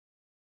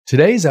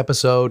Today's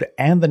episode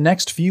and the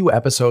next few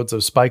episodes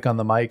of Spike on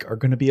the Mic are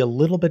going to be a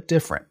little bit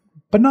different,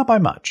 but not by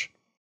much.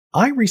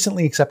 I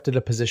recently accepted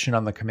a position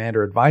on the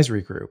Commander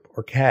Advisory Group,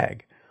 or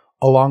CAG,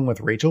 along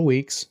with Rachel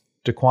Weeks,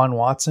 Daquan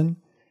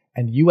Watson,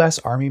 and U.S.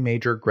 Army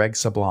Major Greg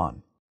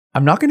Sablon.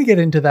 I'm not going to get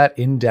into that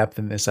in depth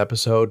in this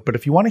episode, but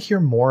if you want to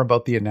hear more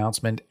about the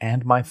announcement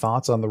and my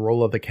thoughts on the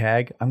role of the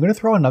CAG, I'm going to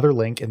throw another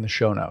link in the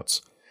show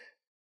notes.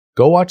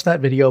 Go watch that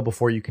video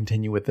before you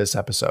continue with this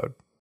episode.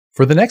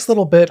 For the next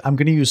little bit, I'm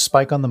going to use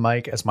Spike on the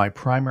Mic as my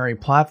primary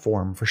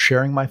platform for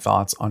sharing my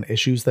thoughts on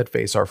issues that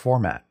face our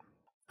format.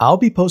 I'll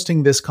be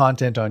posting this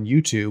content on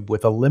YouTube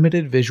with a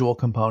limited visual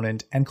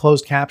component and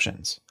closed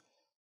captions.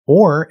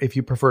 Or if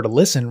you prefer to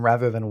listen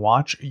rather than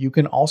watch, you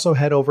can also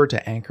head over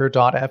to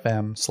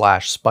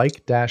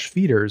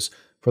anchor.fm/spike-feeders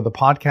for the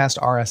podcast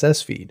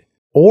RSS feed,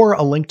 or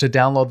a link to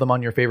download them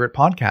on your favorite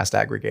podcast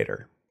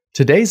aggregator.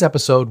 Today's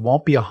episode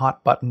won't be a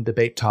hot button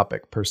debate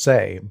topic per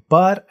se,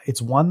 but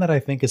it's one that I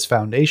think is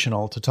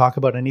foundational to talk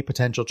about any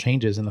potential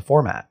changes in the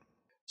format.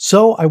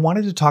 So I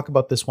wanted to talk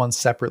about this one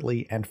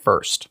separately and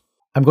first.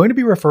 I'm going to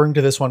be referring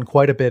to this one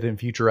quite a bit in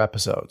future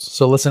episodes,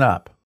 so listen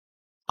up.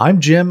 I'm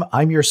Jim,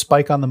 I'm your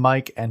Spike on the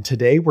Mic, and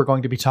today we're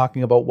going to be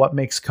talking about what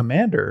makes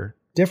Commander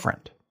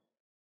different.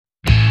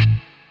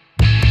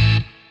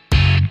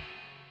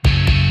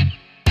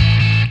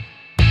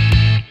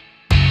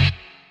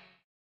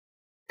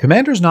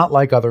 Commander's not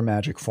like other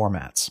Magic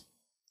formats.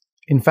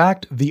 In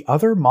fact, the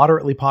other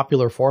moderately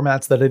popular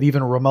formats that it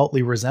even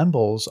remotely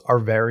resembles are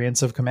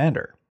variants of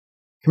Commander.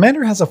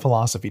 Commander has a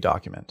philosophy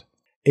document.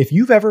 If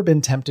you've ever been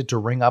tempted to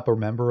ring up a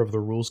member of the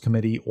Rules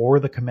Committee or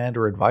the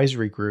Commander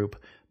Advisory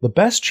Group, the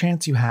best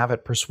chance you have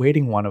at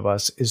persuading one of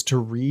us is to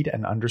read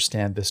and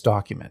understand this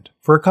document,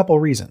 for a couple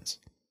reasons.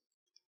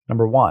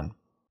 Number one,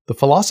 the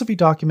philosophy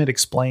document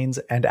explains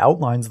and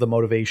outlines the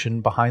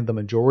motivation behind the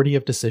majority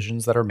of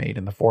decisions that are made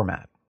in the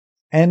format.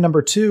 And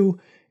number two,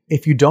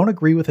 if you don't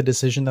agree with a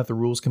decision that the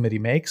Rules Committee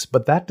makes,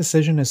 but that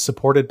decision is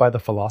supported by the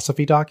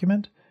philosophy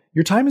document,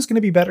 your time is going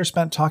to be better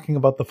spent talking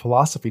about the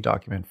philosophy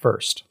document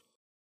first.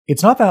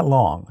 It's not that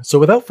long, so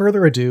without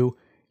further ado,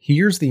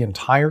 here's the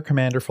entire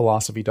Commander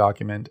philosophy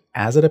document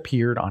as it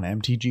appeared on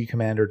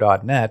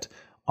mtgcommander.net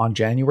on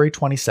January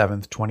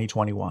 27,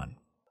 2021.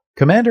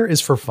 Commander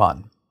is for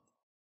fun.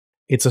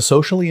 It's a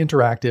socially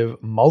interactive,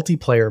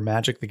 multiplayer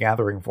Magic the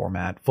Gathering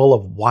format full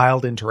of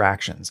wild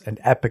interactions and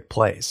epic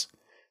plays,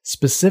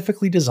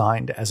 specifically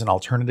designed as an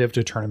alternative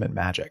to tournament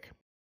Magic.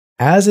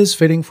 As is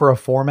fitting for a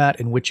format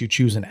in which you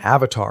choose an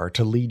avatar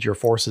to lead your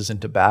forces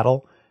into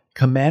battle,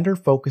 Commander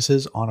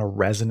focuses on a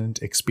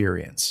resonant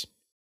experience.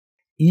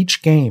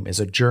 Each game is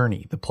a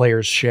journey the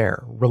players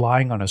share,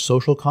 relying on a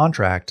social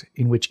contract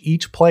in which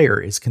each player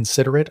is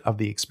considerate of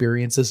the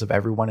experiences of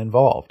everyone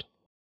involved.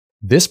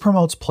 This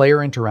promotes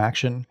player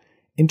interaction,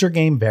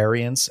 intergame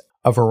variance,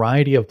 a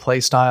variety of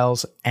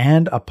playstyles,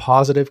 and a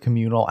positive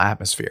communal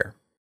atmosphere.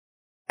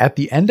 At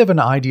the end of an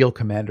ideal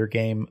Commander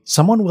game,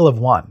 someone will have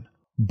won,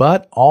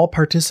 but all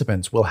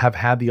participants will have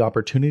had the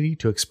opportunity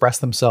to express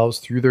themselves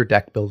through their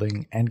deck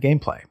building and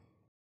gameplay.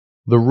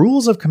 The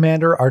rules of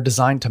Commander are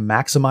designed to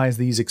maximize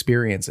these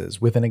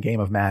experiences within a game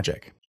of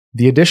Magic.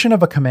 The addition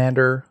of a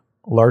Commander,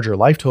 larger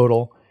life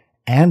total,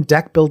 and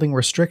deck building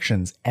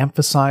restrictions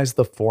emphasize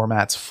the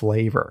format's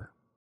flavor.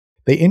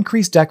 They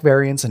increase deck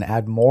variance and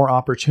add more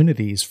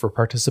opportunities for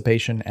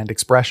participation and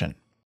expression.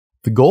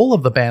 The goal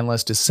of the ban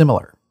list is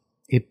similar.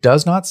 It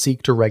does not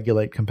seek to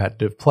regulate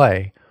competitive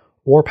play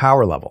or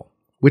power level,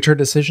 which are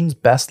decisions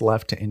best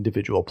left to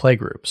individual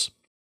playgroups.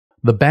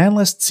 The ban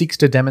list seeks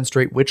to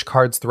demonstrate which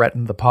cards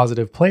threaten the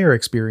positive player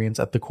experience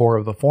at the core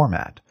of the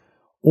format,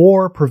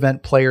 or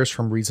prevent players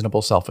from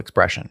reasonable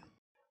self-expression.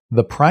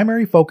 The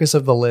primary focus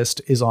of the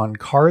list is on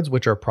cards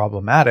which are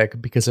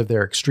problematic because of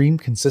their extreme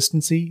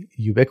consistency,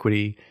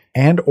 ubiquity,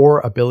 and/or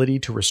ability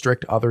to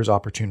restrict others'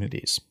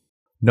 opportunities.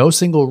 No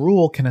single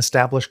rule can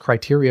establish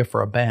criteria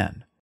for a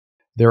ban.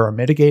 There are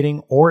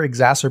mitigating or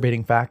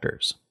exacerbating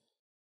factors.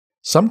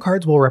 Some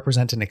cards will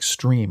represent an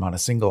extreme on a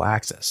single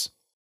axis.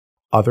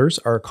 Others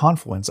are a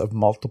confluence of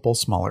multiple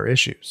smaller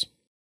issues.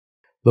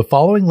 The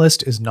following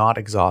list is not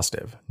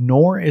exhaustive,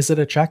 nor is it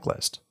a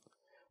checklist,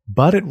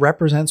 but it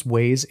represents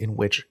ways in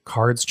which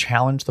cards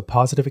challenge the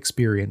positive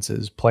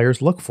experiences players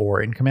look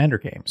for in Commander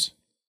games.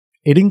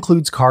 It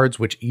includes cards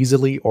which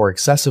easily or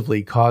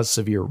excessively cause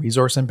severe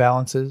resource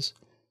imbalances,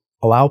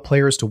 allow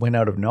players to win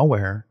out of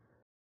nowhere,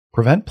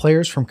 prevent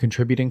players from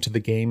contributing to the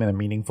game in a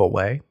meaningful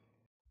way,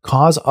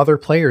 cause other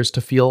players to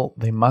feel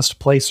they must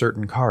play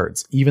certain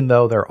cards even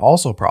though they're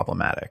also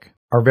problematic,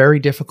 are very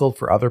difficult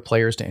for other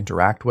players to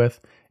interact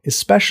with,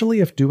 especially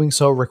if doing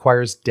so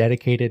requires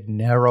dedicated,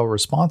 narrow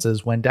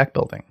responses when deck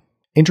building,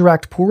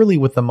 interact poorly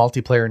with the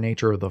multiplayer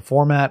nature of the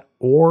format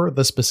or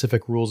the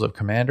specific rules of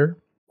Commander,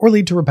 or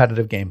lead to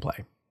repetitive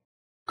gameplay.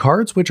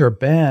 Cards which are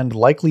banned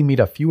likely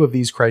meet a few of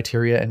these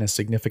criteria in a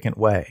significant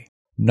way.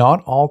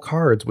 Not all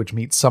cards which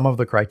meet some of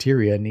the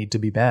criteria need to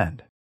be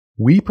banned.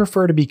 We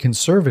prefer to be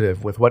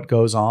conservative with what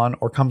goes on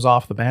or comes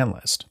off the ban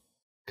list.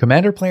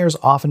 Commander players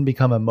often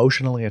become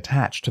emotionally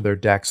attached to their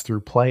decks through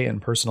play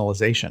and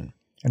personalization,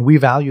 and we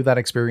value that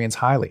experience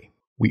highly.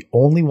 We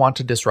only want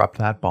to disrupt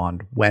that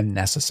bond when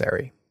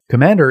necessary.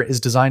 Commander is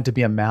designed to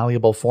be a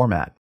malleable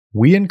format.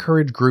 We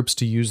encourage groups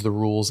to use the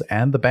rules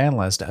and the ban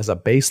list as a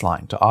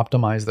baseline to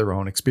optimize their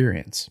own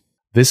experience.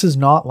 This is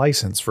not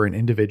license for an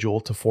individual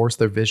to force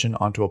their vision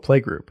onto a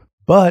playgroup,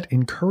 but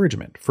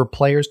encouragement for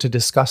players to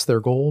discuss their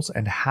goals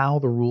and how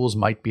the rules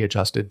might be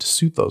adjusted to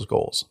suit those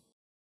goals.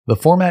 The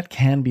format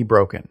can be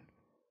broken.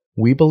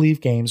 We believe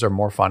games are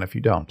more fun if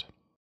you don't.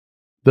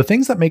 The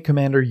things that make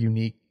Commander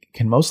unique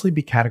can mostly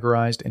be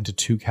categorized into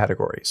two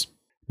categories.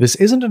 This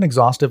isn't an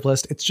exhaustive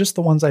list, it's just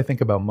the ones I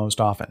think about most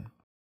often.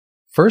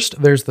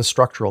 First, there's the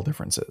structural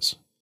differences.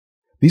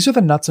 These are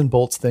the nuts and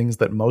bolts things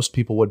that most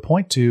people would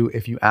point to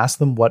if you ask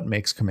them what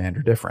makes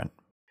Commander different.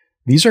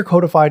 These are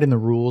codified in the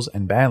rules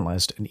and ban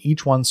list, and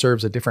each one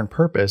serves a different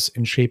purpose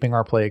in shaping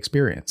our play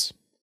experience.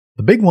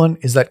 The big one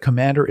is that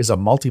Commander is a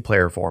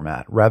multiplayer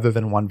format rather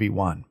than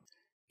 1v1.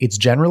 It's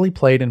generally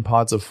played in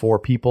pods of 4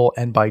 people,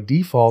 and by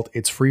default,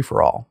 it's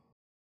free-for-all.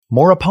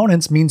 More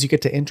opponents means you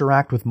get to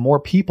interact with more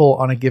people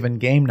on a given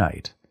game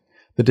night.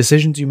 The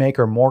decisions you make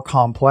are more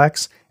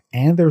complex,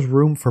 and there's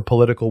room for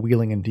political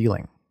wheeling and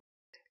dealing.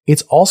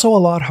 It's also a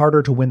lot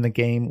harder to win the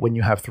game when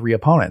you have 3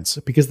 opponents,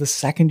 because the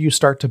second you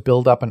start to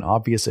build up an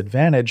obvious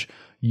advantage,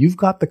 you've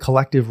got the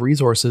collective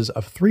resources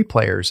of 3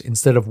 players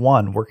instead of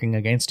 1 working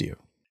against you.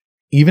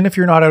 Even if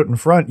you're not out in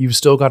front, you've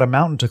still got a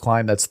mountain to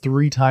climb that's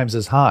 3 times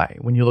as high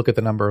when you look at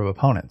the number of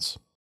opponents.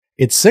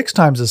 It's 6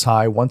 times as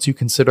high once you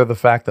consider the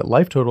fact that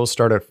life totals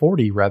start at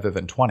 40 rather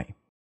than 20.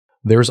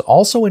 There's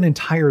also an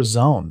entire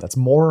zone that's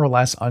more or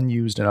less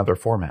unused in other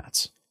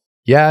formats.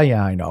 Yeah,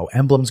 I know,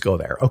 emblems go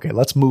there. Okay,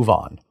 let's move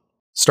on.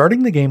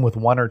 Starting the game with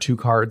 1 or 2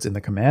 cards in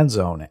the command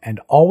zone and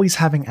always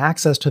having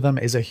access to them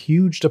is a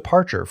huge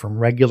departure from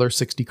regular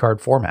 60-card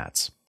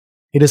formats.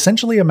 It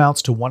essentially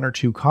amounts to 1 or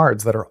 2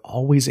 cards that are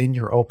always in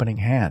your opening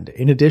hand,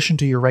 in addition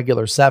to your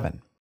regular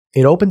 7.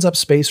 It opens up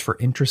space for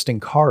interesting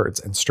cards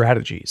and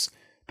strategies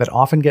that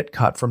often get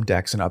cut from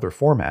decks in other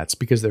formats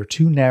because they're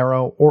too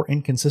narrow or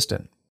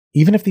inconsistent.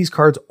 Even if these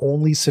cards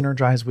only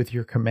synergize with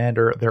your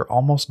commander, they're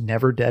almost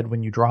never dead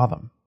when you draw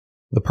them.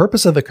 The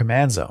purpose of the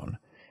command zone,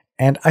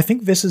 and I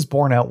think this is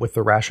borne out with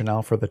the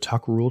rationale for the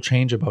Tuck rule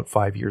change about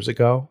 5 years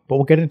ago, but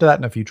we'll get into that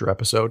in a future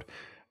episode,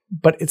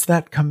 but it's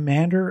that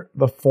Commander,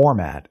 the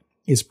format,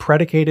 is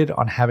predicated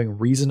on having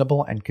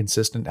reasonable and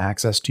consistent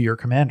access to your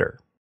commander.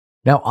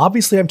 Now,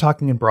 obviously I'm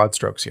talking in broad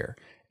strokes here.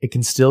 It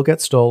can still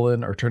get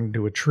stolen or turned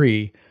into a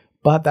tree,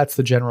 but that's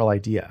the general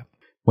idea.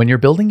 When you're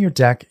building your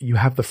deck, you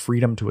have the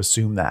freedom to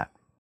assume that.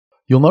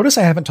 You'll notice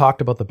I haven't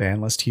talked about the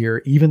ban list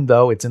here, even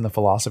though it's in the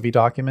philosophy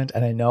document,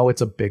 and I know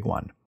it's a big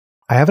one.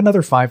 I have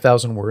another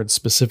 5,000 words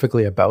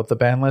specifically about the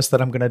ban list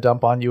that I'm going to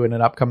dump on you in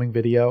an upcoming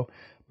video,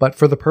 but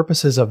for the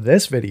purposes of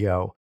this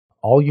video,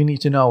 all you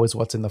need to know is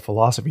what's in the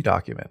philosophy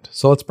document,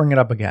 so let's bring it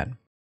up again.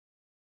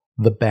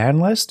 The ban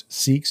list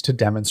seeks to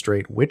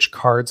demonstrate which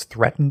cards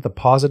threaten the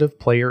positive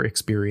player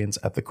experience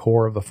at the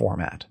core of the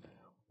format,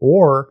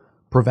 or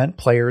prevent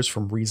players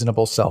from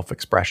reasonable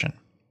self-expression.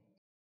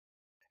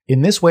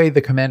 In this way,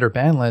 the Commander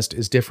ban list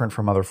is different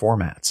from other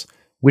formats,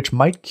 which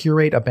might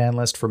curate a ban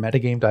list for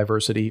metagame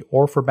diversity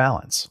or for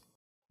balance.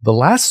 The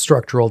last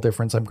structural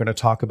difference I'm going to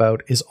talk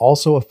about is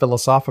also a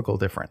philosophical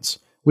difference,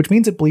 which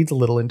means it bleeds a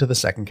little into the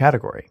second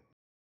category.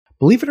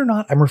 Believe it or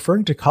not, I'm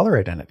referring to color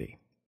identity.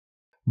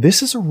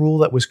 This is a rule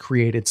that was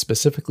created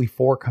specifically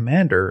for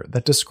Commander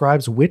that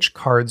describes which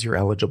cards you're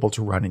eligible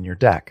to run in your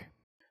deck.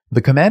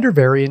 The Commander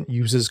variant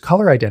uses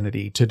color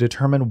identity to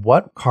determine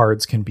what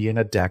cards can be in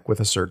a deck with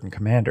a certain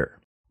commander.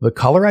 The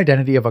color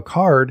identity of a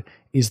card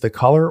is the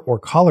color or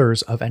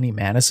colors of any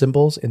mana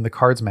symbols in the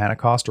card's mana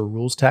cost or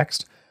rules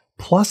text,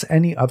 plus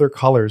any other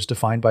colors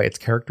defined by its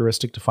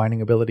characteristic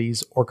defining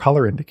abilities or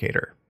color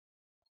indicator.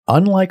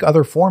 Unlike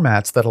other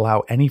formats that allow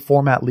any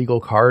format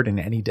legal card in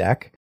any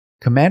deck,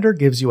 Commander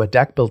gives you a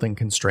deck building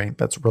constraint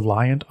that's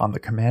reliant on the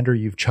commander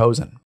you've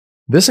chosen.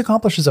 This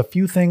accomplishes a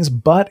few things,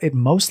 but it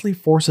mostly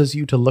forces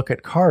you to look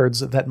at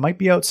cards that might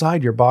be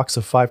outside your box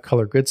of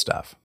 5-color good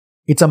stuff.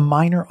 It's a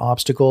minor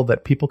obstacle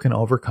that people can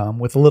overcome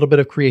with a little bit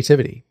of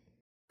creativity.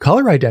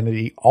 Color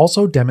identity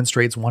also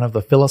demonstrates one of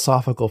the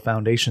philosophical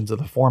foundations of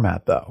the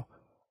format, though,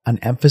 an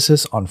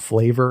emphasis on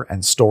flavor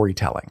and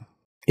storytelling.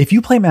 If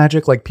you play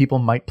Magic like people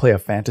might play a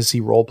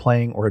fantasy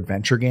role-playing or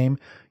adventure game,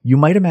 you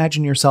might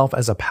imagine yourself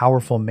as a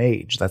powerful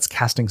mage that's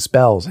casting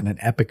spells in an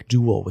epic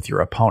duel with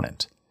your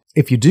opponent.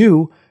 If you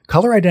do,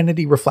 color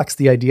identity reflects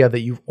the idea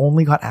that you've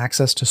only got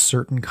access to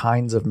certain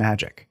kinds of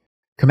magic.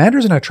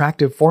 Commander's an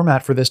attractive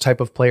format for this type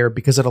of player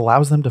because it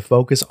allows them to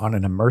focus on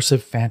an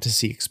immersive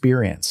fantasy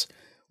experience,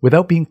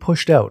 without being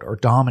pushed out or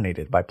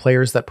dominated by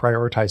players that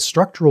prioritize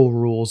structural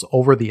rules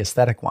over the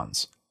aesthetic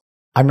ones.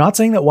 I'm not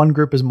saying that one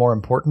group is more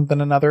important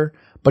than another,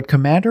 but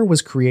Commander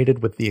was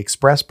created with the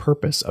express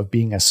purpose of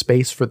being a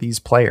space for these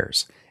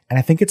players, and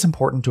I think it's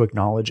important to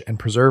acknowledge and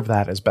preserve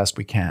that as best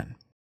we can.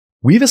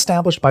 We've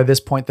established by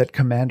this point that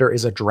Commander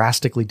is a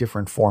drastically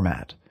different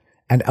format,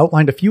 and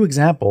outlined a few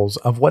examples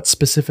of what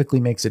specifically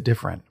makes it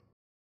different.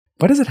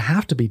 Why does it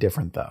have to be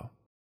different, though?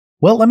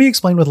 Well, let me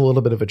explain with a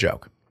little bit of a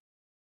joke.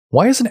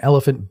 Why is an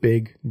elephant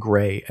big,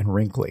 gray, and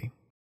wrinkly?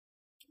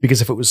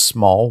 Because if it was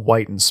small,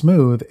 white, and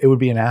smooth, it would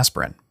be an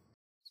aspirin.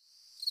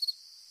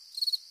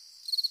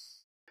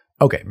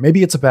 Okay,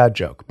 maybe it's a bad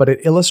joke, but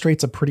it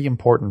illustrates a pretty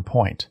important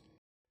point.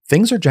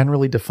 Things are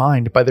generally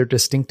defined by their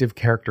distinctive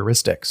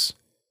characteristics.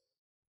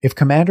 If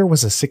Commander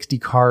was a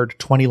 60-card,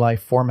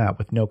 20-life format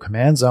with no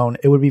command zone,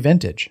 it would be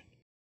vintage.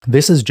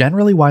 This is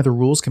generally why the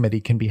Rules Committee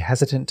can be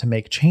hesitant to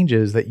make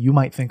changes that you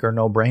might think are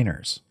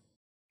no-brainers.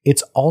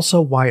 It's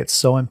also why it's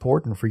so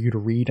important for you to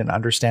read and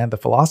understand the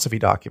philosophy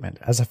document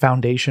as a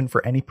foundation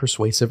for any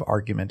persuasive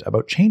argument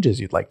about changes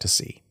you'd like to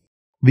see.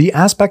 The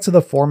aspects of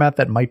the format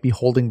that might be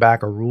holding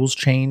back a rules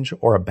change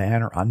or a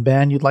ban or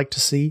unban you'd like to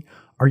see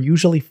are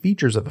usually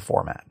features of the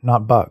format,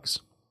 not bugs.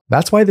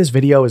 That's why this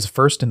video is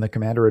first in the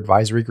Commander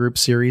Advisory Group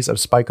series of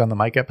Spike on the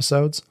Mic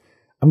episodes.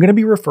 I'm going to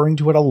be referring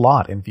to it a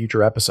lot in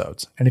future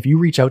episodes, and if you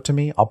reach out to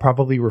me, I'll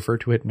probably refer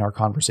to it in our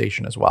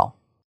conversation as well.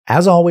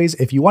 As always,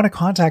 if you want to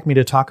contact me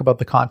to talk about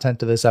the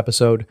content of this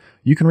episode,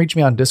 you can reach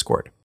me on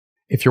Discord.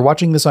 If you're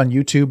watching this on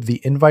YouTube,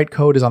 the invite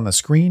code is on the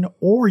screen,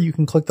 or you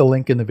can click the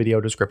link in the video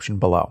description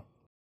below.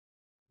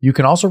 You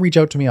can also reach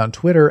out to me on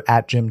Twitter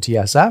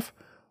 @JimTSF,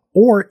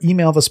 or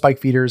email the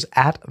Spikefeeders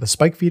at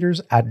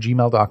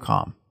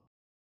thespikefeeders@gmail.com.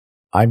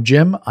 I'm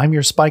Jim, I'm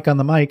your Spike on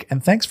the Mic,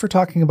 and thanks for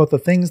talking about the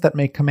things that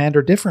make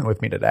Commander different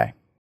with me today.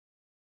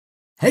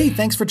 Hey,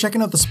 thanks for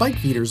checking out the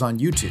Spikefeeders on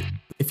YouTube.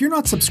 If you're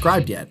not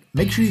subscribed yet,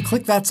 make sure you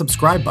click that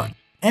subscribe button.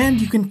 And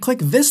you can click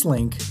this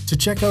link to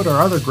check out our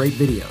other great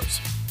videos.